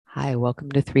Hi, welcome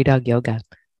to Three Dog Yoga.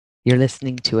 You're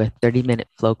listening to a 30-minute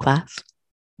flow class.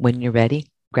 When you're ready,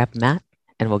 grab a mat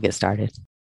and we'll get started.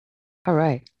 All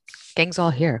right, gang's all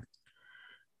here.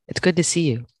 It's good to see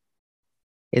you.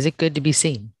 Is it good to be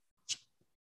seen?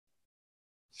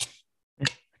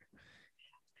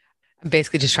 I'm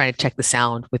basically just trying to check the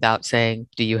sound without saying,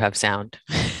 do you have sound?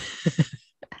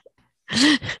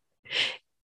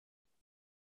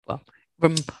 Well,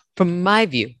 from from my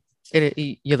view,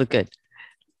 you look good.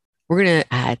 We're going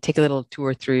to take a little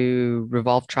tour through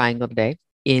Revolve Triangle today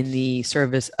in the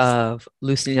service of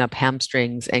loosening up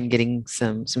hamstrings and getting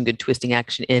some good twisting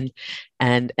action in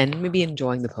and maybe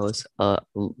enjoying the pose a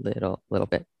little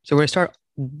bit. So we're going to start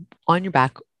on your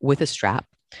back with a strap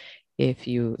if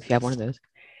you have one of those.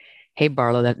 Hey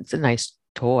Barlow, that's a nice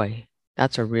toy.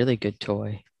 That's a really good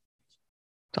toy.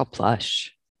 It's all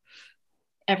plush.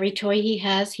 Every toy he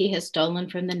has stolen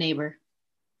from the neighbor.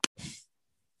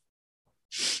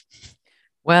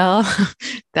 Well,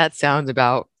 that sounds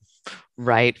about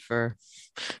right for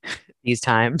these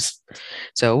times.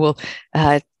 So we'll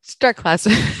start class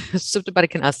Supta Baddha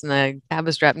Konasana, have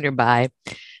a strap nearby,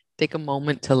 take a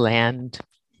moment to land.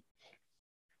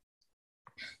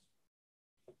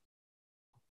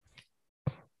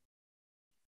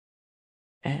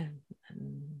 And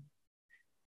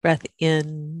breath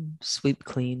in, sweep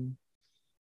clean.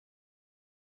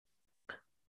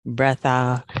 Breath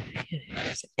out,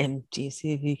 it's empty.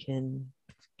 See if you can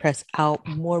press out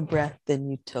more breath than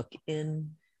you took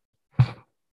in.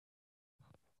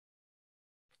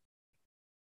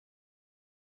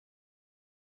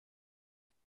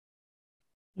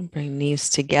 Bring knees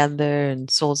together and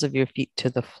soles of your feet to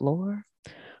the floor.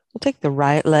 We'll take the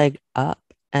right leg up.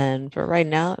 And for right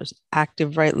now, there's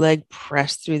active right leg,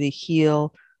 press through the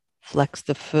heel, flex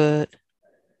the foot,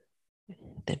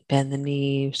 then bend the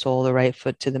knee, sole the right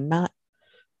foot to the mat.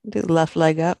 Do the left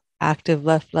leg up, active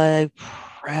left leg,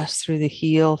 press through the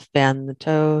heel, fan the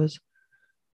toes,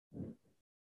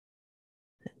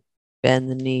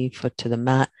 bend the knee, foot to the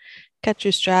mat. Catch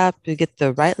your strap, you get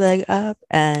the right leg up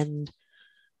and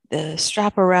the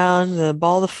strap around the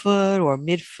ball of the foot or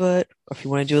midfoot, or if you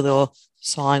want to do a little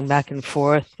sawing back and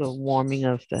forth, the warming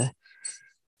of the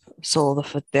sole of the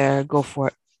foot there, go for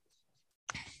it.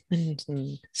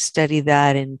 And steady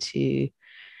that into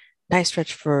nice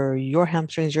stretch for your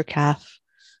hamstrings, your calf.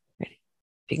 Ready.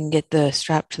 You can get the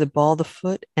strap to the ball of the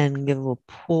foot and give a little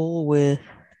pull with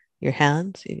your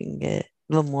hands. You can get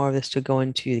a little more of this to go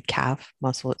into the calf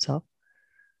muscle itself.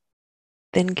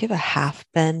 Then give a half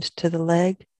bend to the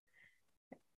leg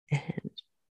and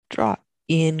draw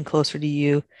in closer to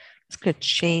you. It's going to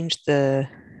change the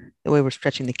way we're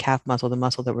stretching the calf muscle, the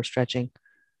muscle that we're stretching.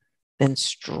 Then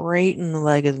straighten the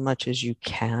leg as much as you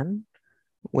can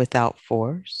without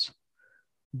force.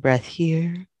 Breath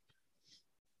here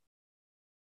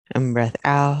and breath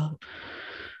out.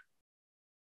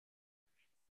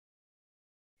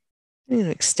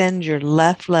 Extend your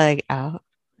left leg out.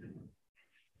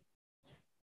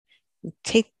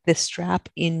 Take the strap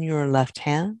in your left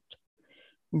hand.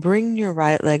 Bring your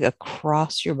right leg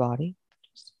across your body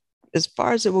as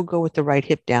far as it will go with the right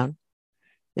hip down.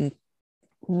 And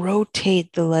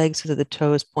rotate the leg so that the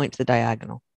toes point to the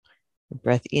diagonal.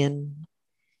 Breath in,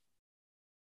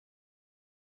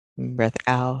 breath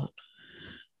out.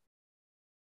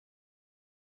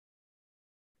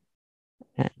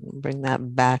 And bring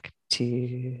that back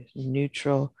to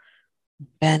neutral.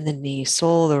 Bend the knee,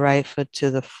 sole the right foot to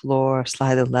the floor,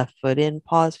 slide the left foot in,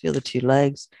 pause, feel the two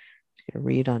legs. Get a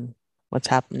read on what's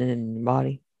happening in your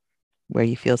body, where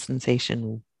you feel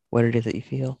sensation, what it is that you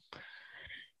feel.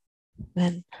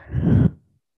 Then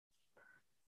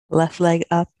left leg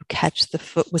up, catch the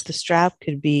foot with the strap,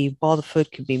 could be ball of the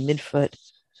foot, could be midfoot.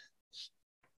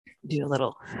 Do a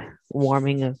little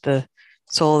warming of the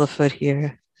sole of the foot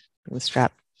here, the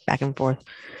strap back and forth,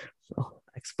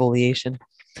 exfoliation.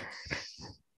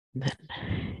 And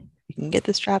then you can get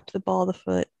the strap to the ball of the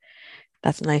foot.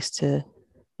 That's nice to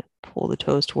pull the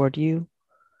toes toward you.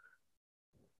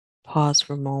 Pause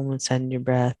for a moment, send your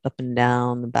breath up and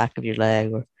down the back of your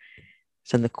leg, or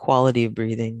send the quality of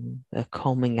breathing, the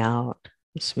combing out,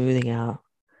 the smoothing out.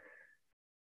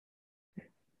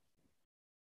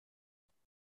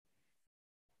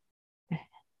 And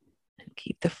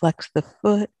keep the flex of the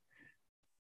foot.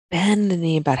 Bend the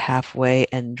knee about halfway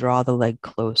and draw the leg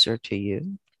closer to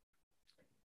you.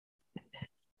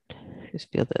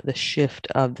 Just feel the shift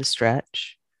of the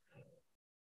stretch.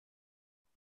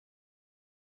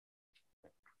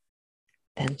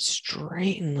 Then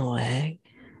straighten the leg.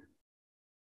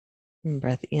 And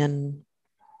breath in.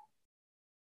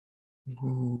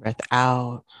 Breath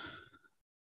out.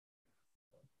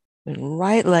 And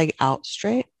right leg out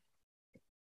straight.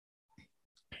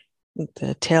 With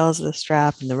the tails of the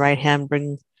strap and the right hand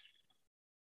bring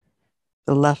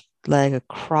the left leg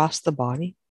across the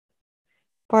body.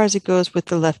 As far as it goes with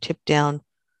the left hip down,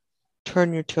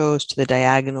 turn your toes to the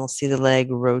diagonal, see the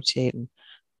leg rotate and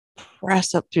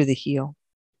press up through the heel.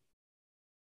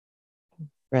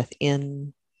 Breath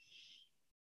in,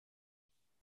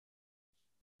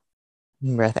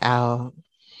 breath out.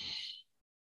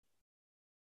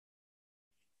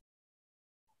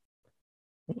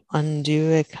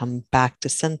 Undo it, come back to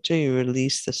center. You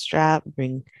release the strap,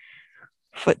 bring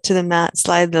foot to the mat,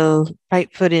 slide the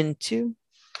right foot in too,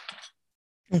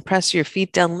 and press your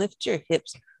feet down, lift your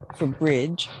hips for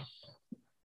bridge.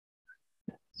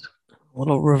 A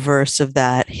little reverse of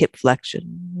that hip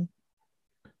flexion.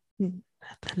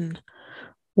 Then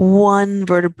one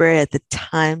vertebrae at a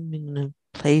time, you're going to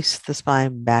place the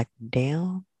spine back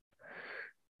down,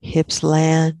 hips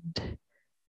land,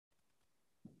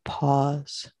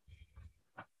 pause,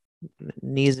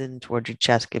 knees in towards your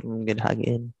chest, give them a good hug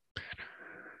in.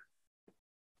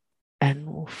 And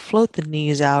we'll float the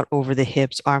knees out over the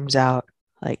hips, arms out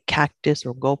like cactus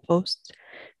or goalposts,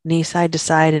 knee side to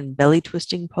side in belly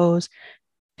twisting pose.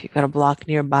 If you've got a block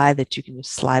nearby that you can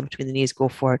just slide between the knees, go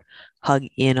for it, hug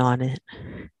in on it.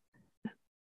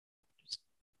 Just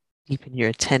deepen your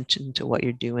attention to what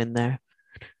you're doing there.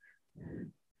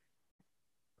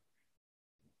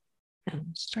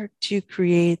 And start to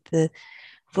create the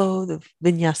flow, the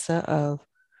vinyasa of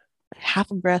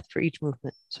half a breath for each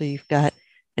movement. So you've got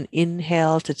an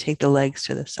inhale to take the legs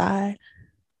to the side,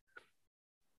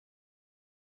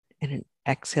 and an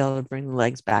exhale to bring the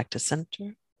legs back to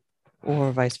center,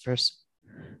 or vice versa.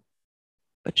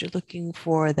 But you're looking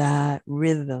for that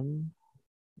rhythm,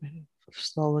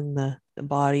 slowing the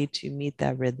body to meet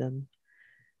that rhythm,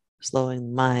 slowing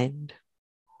the mind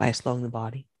by slowing the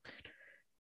body.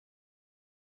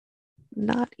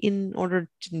 Not in order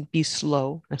to be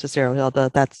slow necessarily, although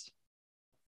that's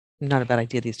not a bad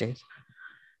idea these days,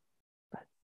 but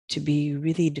to be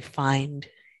really defined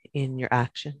in your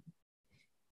action.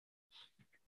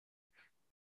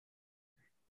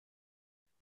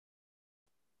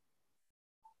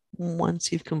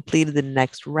 Once you've completed the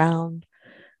next round,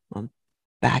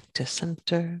 back to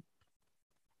center.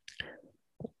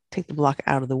 Take the block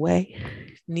out of the way.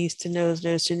 Knees to nose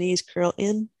to knees, curl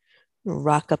in.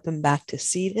 Rock up and back to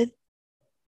seated.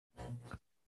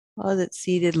 While it's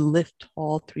seated, lift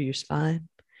tall through your spine.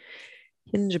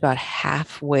 Hinge about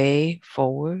halfway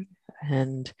forward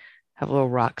and have a little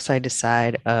rock side to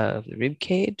side of the rib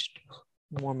cage,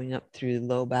 warming up through the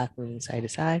low back, moving side to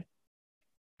side.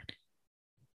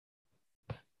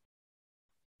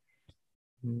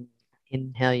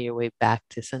 Inhale your way back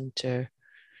to center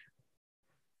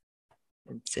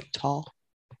and sit tall.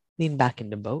 Lean back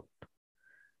into boat.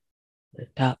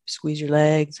 Lift up, squeeze your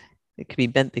legs. They could be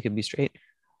bent, they could be straight.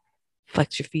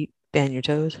 Flex your feet, bend your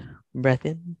toes, breath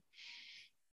in.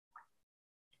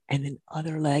 And then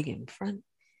other leg in front.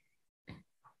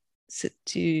 Sit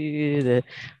to the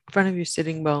front of your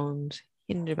sitting bones,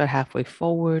 hinge about halfway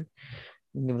forward,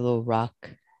 and give a little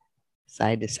rock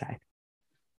side to side.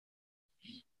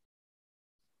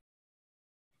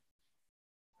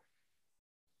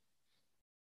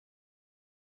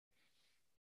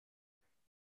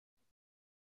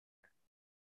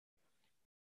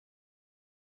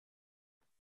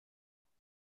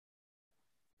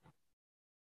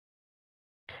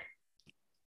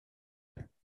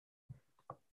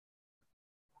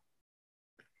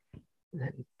 And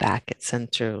then back at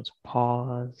center, let's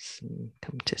pause and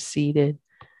come to seated.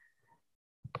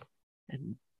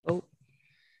 And boat.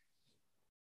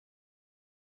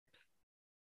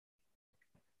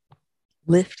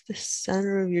 Lift the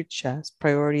center of your chest.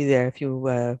 Priority there. If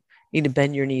you need to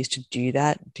bend your knees to do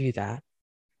that, do that.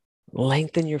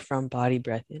 Lengthen your front body,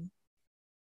 breath in.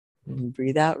 And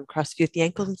breathe out and cross the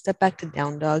ankles and step back to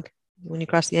down dog. When you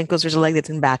cross the ankles, there's a leg that's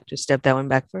in back. Just step that one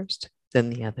back first, then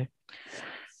the other.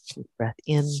 Deep breath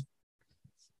in.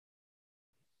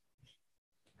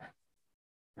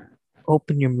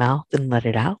 Open your mouth and let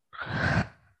it out.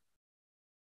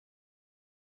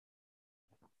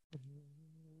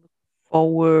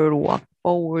 Forward, walk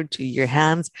forward to your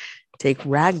hands. Take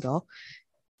ragdoll.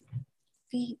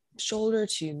 Feet shoulder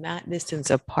to mat distance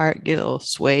apart. Get a little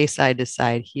sway side to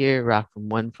side here. Rock from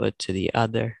one foot to the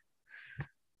other.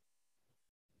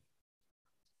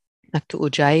 Back to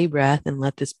Ujjayi breath and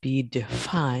let this be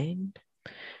defined.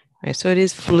 All right, so it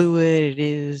is fluid. It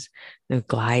is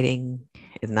gliding.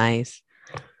 It's nice.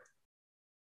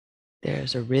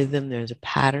 There's a rhythm. There's a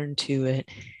pattern to it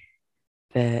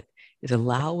that is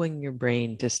allowing your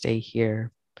brain to stay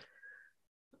here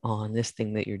on this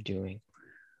thing that you're doing.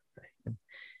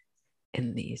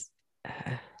 In these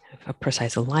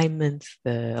precise alignments,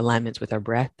 the alignments with our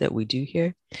breath that we do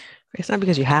here, it's not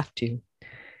because you have to.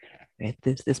 Right?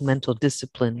 This mental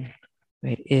discipline,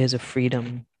 right, is a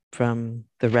freedom from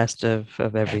the rest of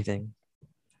everything.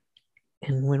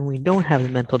 And when we don't have the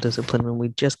mental discipline, when we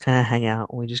just kind of hang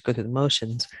out, when we just go through the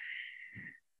motions,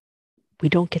 we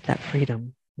don't get that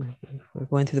freedom. We're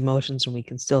going through the motions and we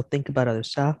can still think about other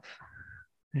stuff.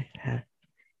 Right?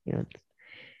 You know,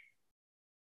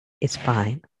 it's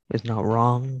fine. It's not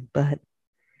wrong, but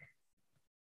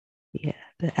yeah,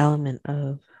 the element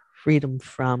of freedom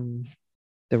from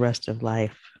the rest of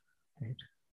life. Right?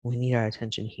 We need our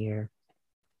attention here.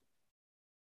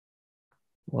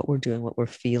 What we're doing, what we're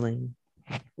feeling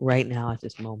right now at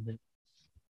this moment.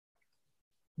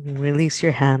 Release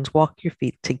your hands, walk your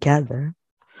feet together.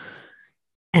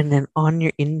 And then on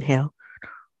your inhale,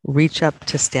 reach up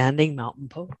to standing mountain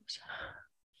pose.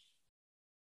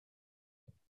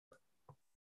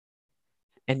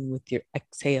 And with your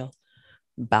exhale,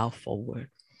 bow forward.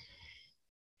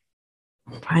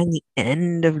 Find the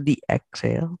end of the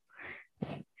exhale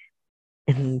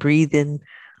and breathe in,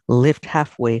 lift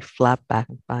halfway, flat back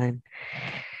and find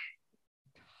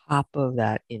top of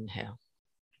that inhale.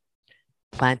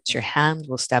 Plant your hands,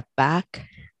 we'll step back.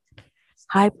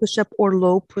 High push-up or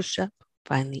low push-up.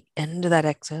 Find the end of that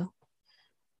exhale.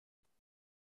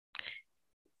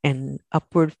 And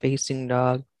upward facing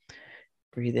dog.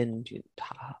 Breathe into the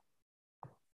top.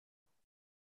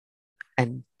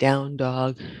 And down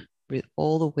dog. Breathe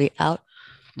all the way out.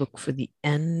 Look for the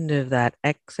end of that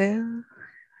exhale.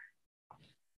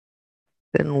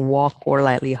 Then walk or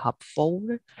lightly hop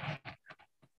forward.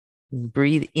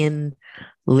 Breathe in,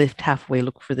 lift halfway,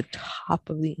 look for the top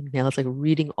of the inhale. It's like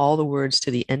reading all the words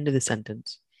to the end of the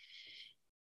sentence.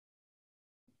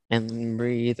 And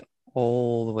breathe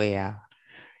all the way out.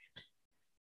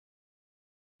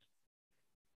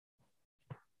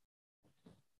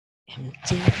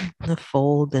 Empty the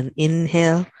fold and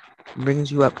inhale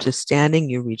brings you up to standing.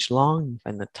 You reach long, you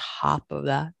find the top of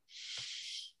that.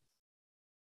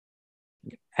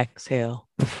 Exhale,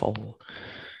 fold.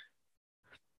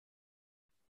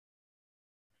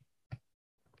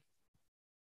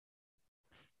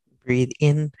 Breathe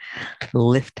in,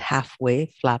 lift halfway,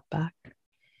 flat back.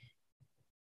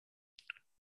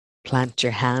 Plant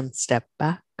your hands, step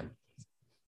back.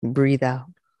 Breathe out.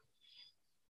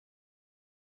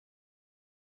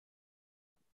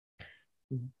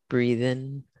 Breathe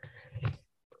in,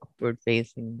 upward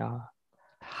facing dog.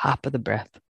 Top of the breath.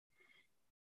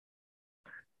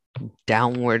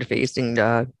 Downward facing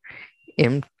dog.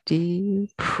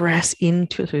 Empty, press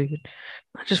into it. So you're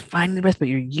not just finding the breath, but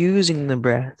you're using the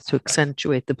breath to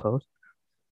accentuate the pose.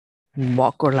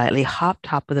 Walk or lightly hop,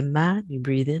 top of the mat. You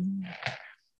breathe in.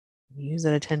 Use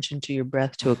that attention to your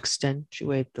breath to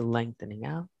accentuate the lengthening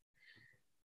out.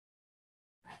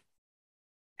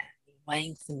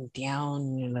 Lengthen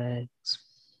down your legs.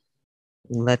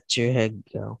 Let your head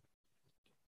go.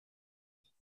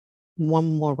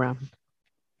 One more round.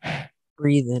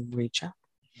 Breathe in, reach up.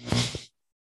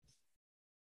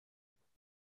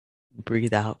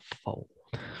 Breathe out, fold.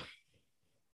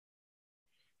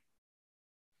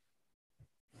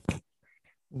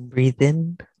 Breathe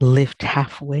in, lift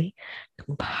halfway.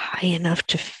 Come up high enough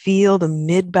to feel the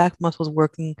mid-back muscles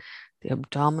working, the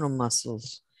abdominal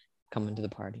muscles coming to the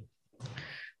party.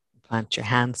 Plant your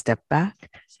hands, step back.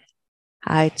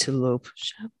 High to low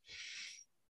push-up.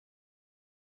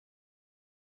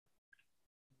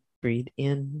 Breathe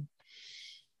in.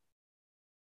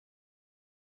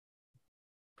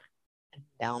 And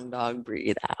down dog,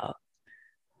 breathe out.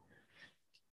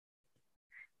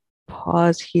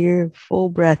 Pause here, full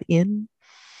breath in.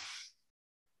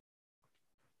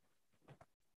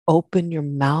 Open your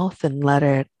mouth and let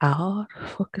it out.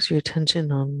 Focus your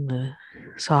attention on the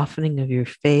softening of your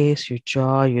face, your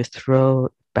jaw, your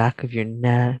throat, back of your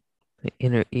neck, the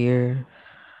inner ear.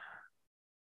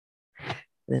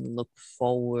 Then look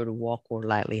forward, walk or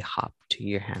lightly hop to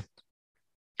your hands.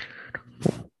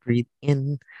 Breathe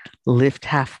in, lift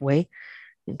halfway,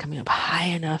 and coming up high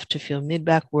enough to feel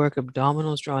mid-back work,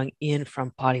 abdominals drawing in,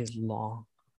 front body is long.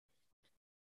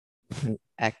 And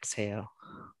exhale,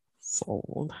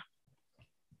 fold.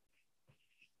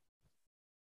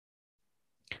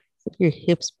 Put your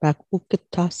hips back,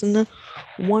 Utkatasana.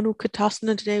 One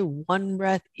Utkatasana today, one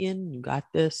breath in, you got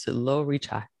this, low, reach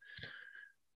high.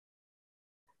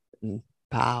 And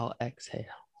bow, exhale.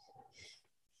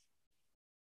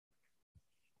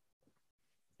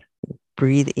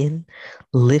 Breathe in,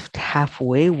 lift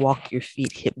halfway, walk your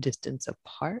feet hip distance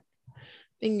apart.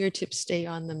 Fingertips stay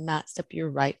on the mat. Step your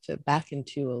right foot back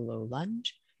into a low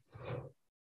lunge.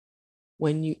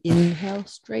 When you inhale,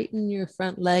 straighten your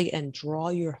front leg and draw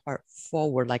your heart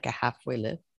forward like a halfway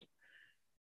lift.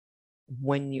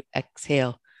 When you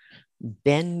exhale,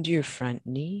 bend your front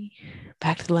knee,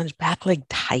 back to the lunge, back leg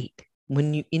tight.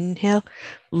 When you inhale,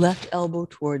 left elbow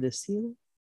toward the ceiling,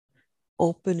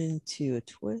 open into a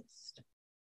twist.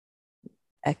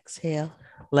 Exhale,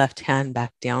 left hand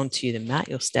back down to the mat.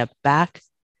 You'll step back,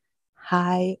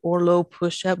 high or low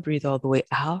push up, breathe all the way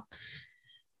out.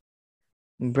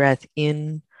 Breath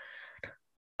in,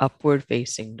 upward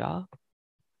facing dog.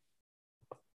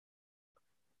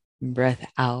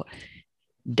 Breath out,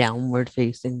 downward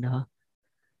facing dog.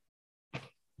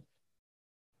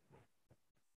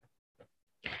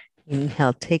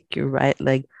 Inhale, take your right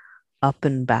leg up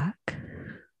and back,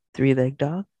 3-leg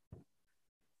dog.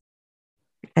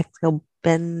 Exhale,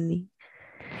 bend the knee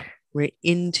right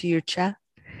into your chest.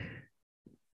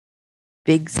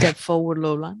 Big step forward,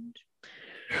 low lunge.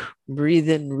 Breathe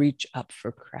in, reach up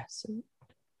for crescent.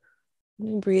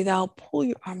 Breathe out, pull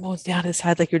your arm bones down to the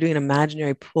side like you're doing an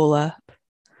imaginary pull up.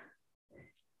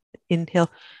 Inhale,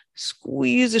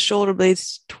 squeeze the shoulder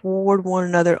blades toward one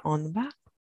another on the back.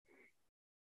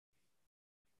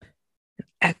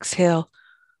 Exhale,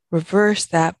 reverse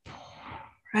that.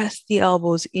 Press the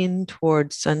elbows in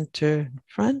towards center and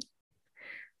front.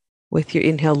 With your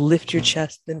inhale, lift your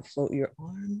chest, then float your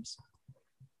arms.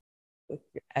 With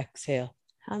your exhale,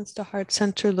 hands to heart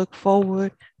center, look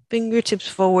forward. Fingertips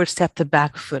forward, step the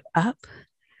back foot up.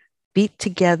 Feet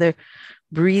together,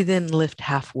 breathe in, lift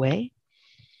halfway.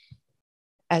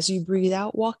 As you breathe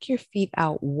out, walk your feet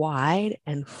out wide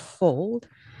and fold.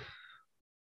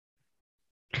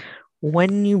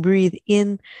 When you breathe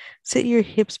in, sit your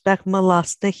hips back,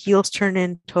 Malasana, heels turn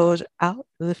in, toes out,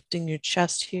 lifting your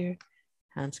chest here.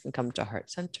 Hands can come to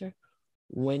heart center.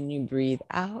 When you breathe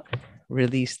out,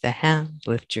 release the hands,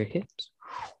 lift your hips.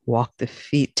 Walk the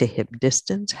feet to hip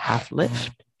distance, half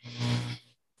lift.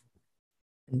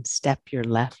 And step your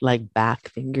left leg back,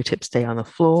 fingertips stay on the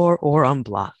floor or on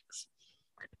blocks.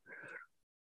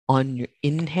 On your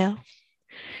inhale,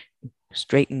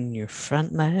 straighten your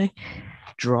front leg,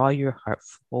 draw your heart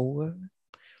forward.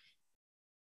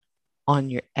 On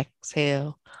your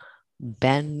exhale,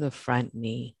 bend the front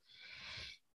knee.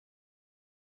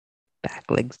 Back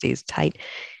leg stays tight.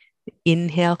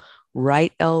 Inhale,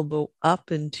 right elbow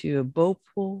up into a bow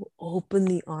pull, open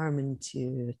the arm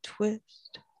into a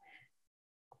twist.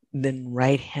 Then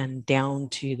right hand down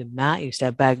to the mat. You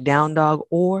step back, down dog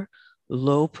or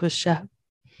low push up.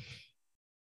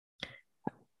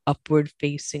 Upward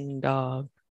facing dog.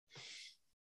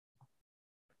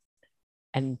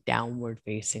 And downward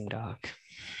facing dog.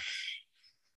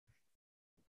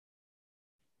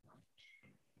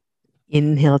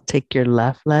 Inhale, take your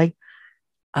left leg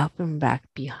up and back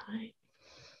behind.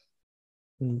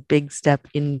 Big step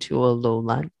into a low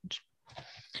lunge.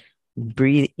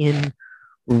 Breathe in,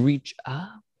 reach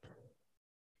up.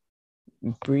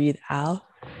 Breathe out.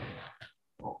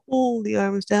 Pull the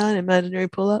arms down, imaginary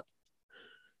pull up.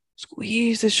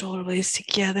 Squeeze the shoulder blades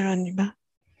together on your mat.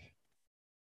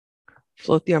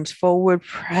 Float the arms forward,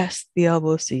 press the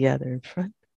elbows together in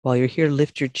front. While you're here,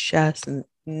 lift your chest and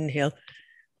inhale.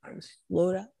 Arms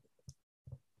float up.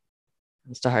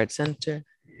 Hands to heart center.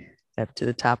 Step to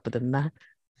the top of the mat.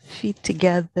 Feet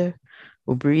together.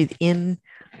 We'll breathe in,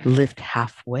 lift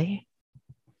halfway.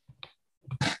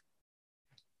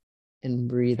 And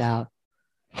breathe out.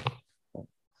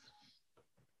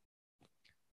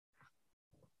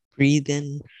 Breathe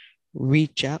in,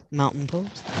 reach up, mountain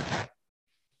pose.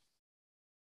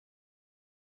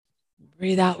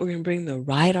 Breathe out, we're going to bring the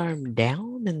right arm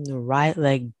down and the right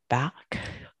leg back.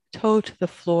 Toe to the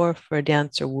floor for a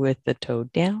dancer with the toe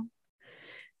down.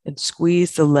 And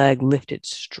squeeze the leg, lift it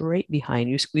straight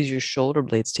behind you. Squeeze your shoulder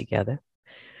blades together.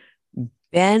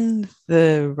 Bend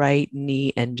the right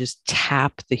knee and just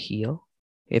tap the heel,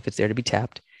 if it's there to be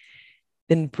tapped.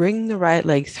 Then bring the right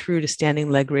leg through to standing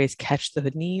leg raise. Catch the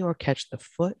knee or catch the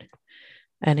foot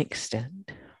and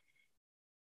extend.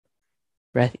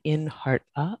 Breath in, heart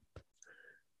up.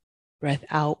 Breath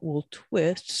out, we'll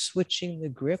twist, switching the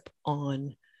grip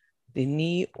on the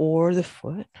knee or the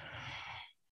foot.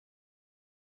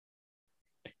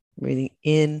 Breathing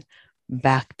in,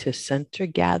 back to center.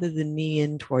 Gather the knee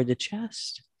in toward the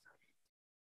chest.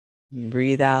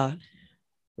 Breathe out,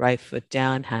 right foot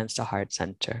down, hands to heart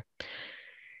center.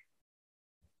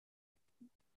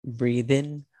 Breathe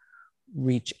in,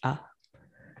 reach up.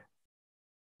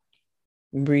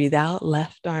 Breathe out,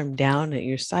 left arm down at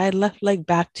your side, left leg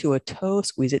back to a toe,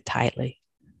 squeeze it tightly.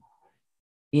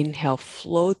 Inhale,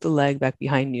 float the leg back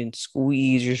behind you and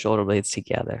squeeze your shoulder blades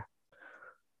together.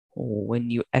 When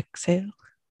you exhale,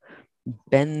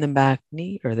 bend the back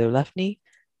knee or the left knee,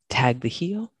 tag the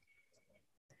heel,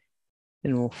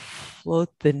 and we'll float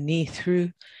the knee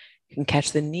through. You can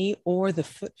catch the knee or the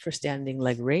foot for standing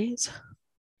leg raise.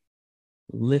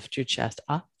 Lift your chest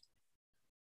up.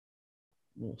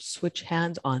 We'll switch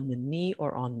hands on the knee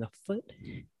or on the foot.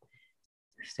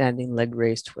 Standing leg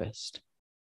raise twist.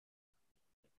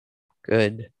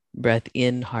 Good. Breath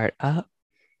in, heart up.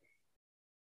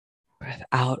 Breath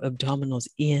out, abdominals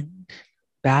in.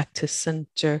 Back to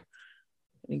center.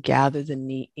 Gather the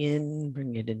knee in,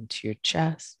 bring it into your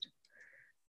chest,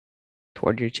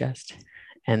 toward your chest.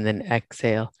 And then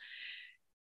exhale,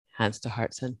 hands to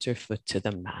heart center, foot to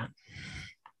the mat.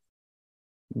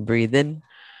 Breathe in,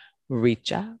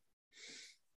 reach out.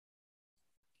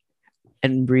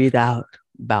 And breathe out,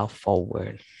 bow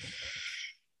forward.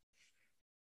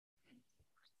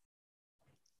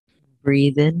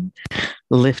 Breathe in,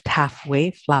 lift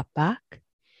halfway, flat back.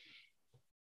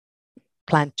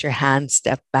 Plant your hands,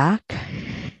 step back.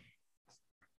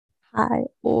 High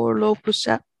or low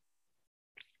push-up.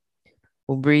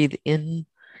 We'll breathe in,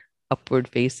 upward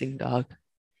facing dog.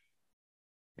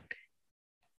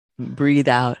 Breathe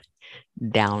out,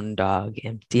 down dog,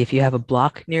 empty. If you have a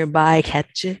block nearby,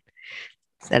 catch it.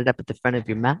 Set it up at the front of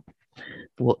your mat.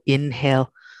 We'll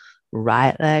inhale,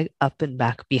 right leg up and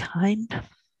back behind.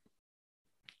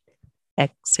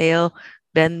 Exhale,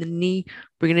 bend the knee,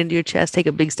 bring it into your chest. Take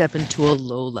a big step into a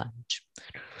low lunge.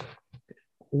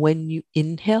 When you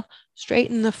inhale,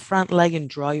 straighten the front leg and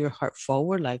draw your heart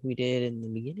forward like we did in the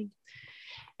beginning.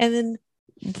 And then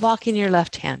block in your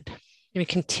left hand. You're going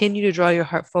to continue to draw your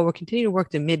heart forward. Continue to work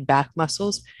the mid-back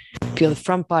muscles. Feel the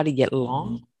front body get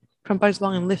long. Front body's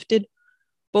long and lifted.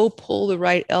 Bow pull the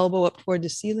right elbow up toward the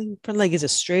ceiling. Front leg is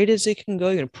as straight as it can go.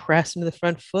 You're going to press into the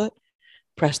front foot.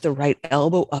 Press the right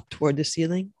elbow up toward the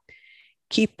ceiling.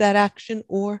 Keep that action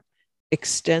or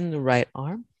extend the right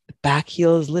arm. The back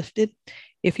heel is lifted.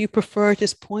 If you prefer at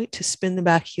this point to spin the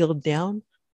back heel down,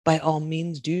 by all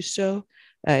means do so.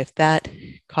 If that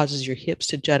causes your hips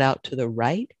to jut out to the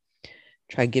right,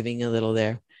 try giving a little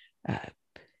there.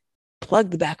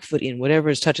 Plug the back foot in, whatever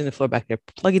is touching the floor back there.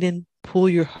 Plug it in, pull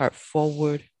your heart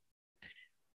forward.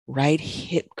 Right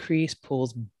hip crease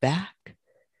pulls back.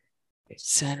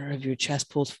 Center of your chest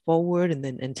pulls forward, and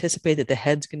then anticipate that the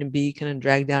head's going to be kind of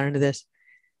dragged down into this.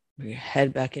 Bring your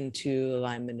head back into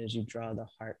alignment as you draw the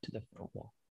heart to the front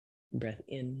wall. Breath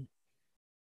in.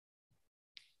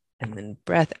 And then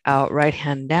breath out, right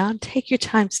hand down. Take your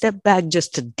time, step back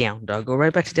just to down dog. Go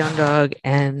right back to down dog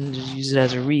and just use it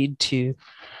as a read to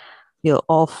feel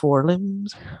all four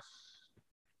limbs.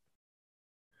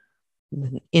 And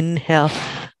then inhale,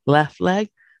 left leg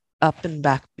up and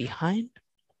back behind.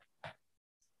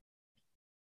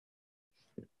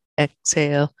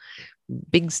 Exhale,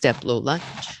 big step, low lunge.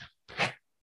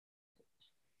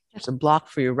 There's a block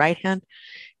for your right hand.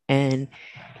 And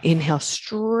inhale,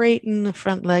 straighten the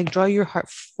front leg. Draw your heart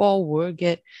forward.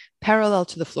 Get parallel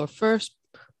to the floor first.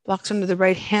 Blocks under the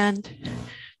right hand.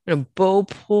 You're going to bow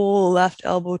pull left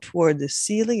elbow toward the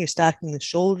ceiling. You're stacking the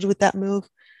shoulders with that move.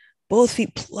 Both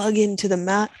feet plug into the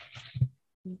mat.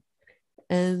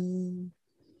 And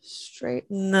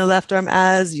straighten the left arm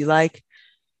as you like.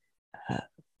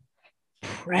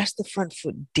 Press the front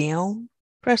foot down.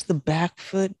 Press the back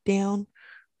foot down.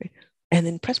 And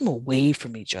then press them away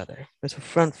from each other. Press the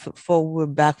front foot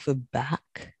forward, back foot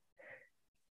back.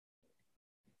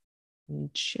 And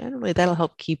generally, that'll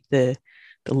help keep the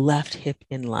left hip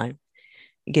in line.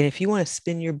 Again, if you want to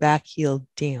spin your back heel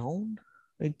down,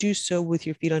 do so with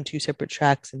your feet on two separate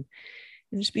tracks. And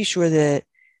just be sure that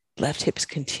left hip's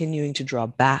continuing to draw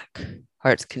back.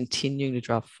 Heart's continuing to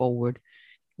draw forward.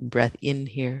 Breath in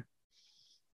here.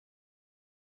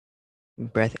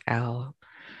 Breath out.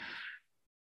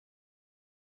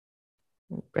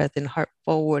 Breath in, heart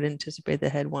forward. Anticipate the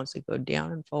head wants to go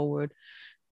down and forward.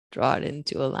 Draw it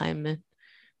into alignment.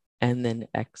 And then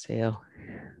exhale.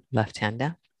 Left hand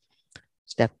down.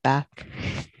 Step back.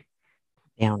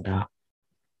 Down dog.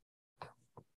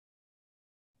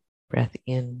 Breath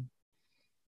in.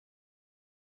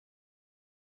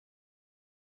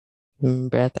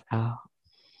 Breath out.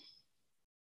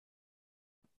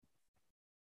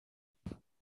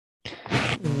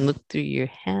 Look through your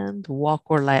hand. Walk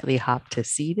or lightly hop to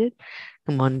seated.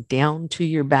 Come on down to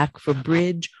your back for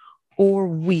bridge or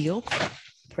wheel.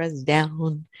 Press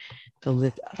down to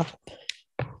lift up.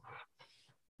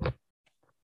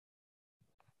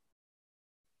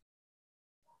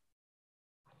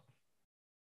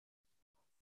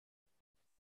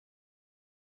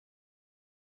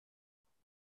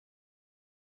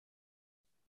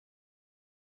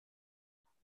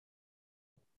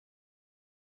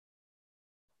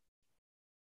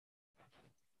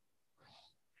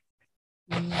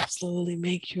 And slowly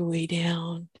make your way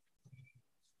down.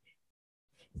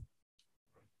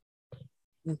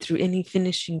 And through any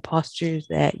finishing postures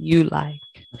that you like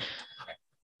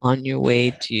on your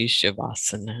way to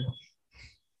Shavasana.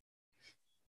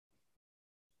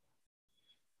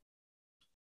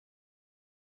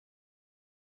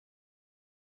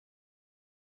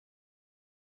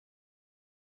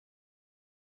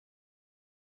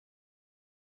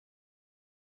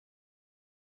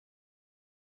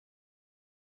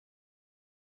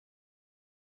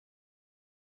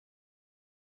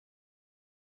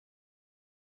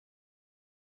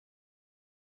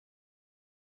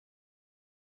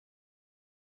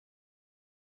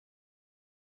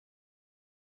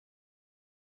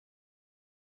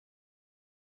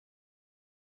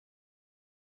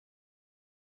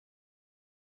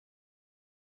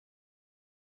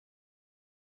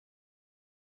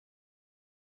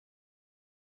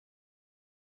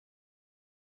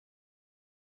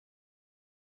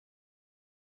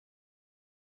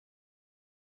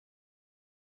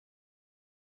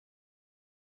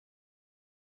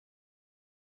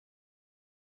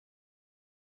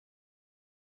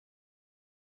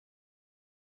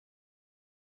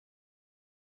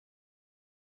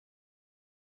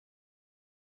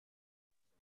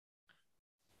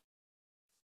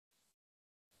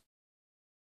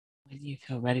 When you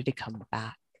feel ready to come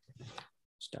back,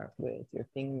 start with your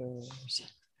fingers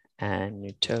and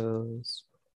your toes.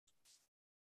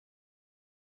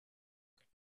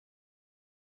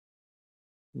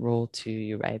 Roll to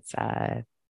your right side.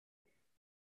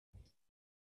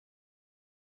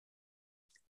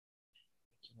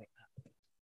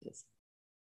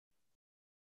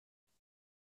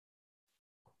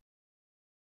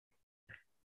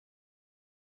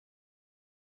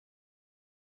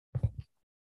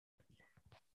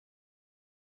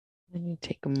 And you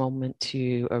take a moment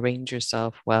to arrange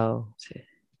yourself well, to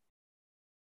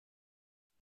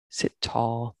sit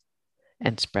tall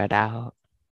and spread out.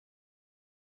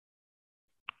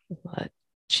 Let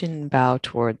chin bow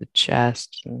toward the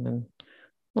chest and then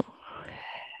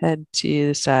head to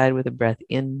the side with a breath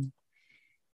in.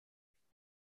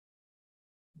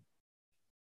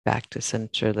 Back to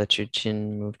center, let your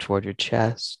chin move toward your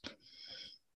chest.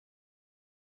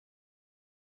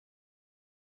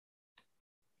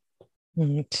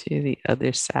 And to the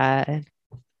other side.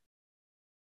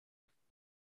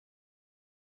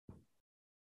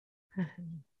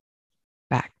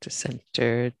 Back to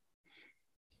center.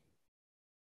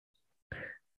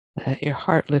 Let your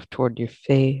heart lift toward your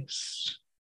face.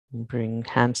 And bring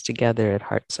hands together at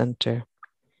heart center.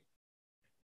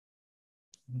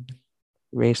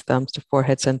 Raise thumbs to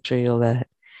forehead center. You'll let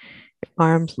your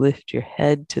arms lift your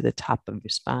head to the top of your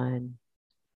spine.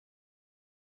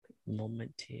 A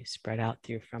moment to spread out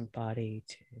through your front body,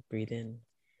 to breathe in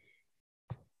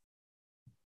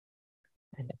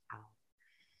and out.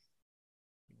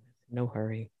 No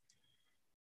hurry.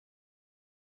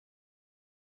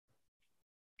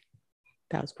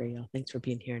 That was great, y'all. Thanks for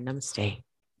being here. Namaste.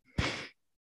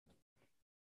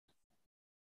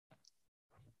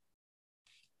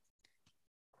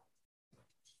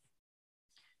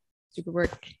 Super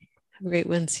work. Have a great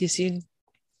one. See you soon.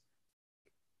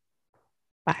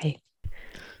 Bye.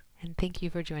 And thank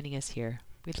you for joining us here.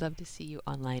 We'd love to see you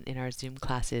online in our Zoom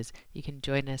classes. You can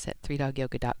join us at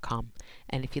 3dogyoga.com.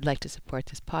 And if you'd like to support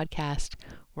this podcast,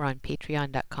 we're on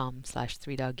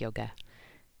patreon.com/3dogyoga.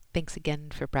 Thanks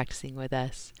again for practicing with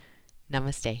us.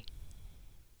 Namaste.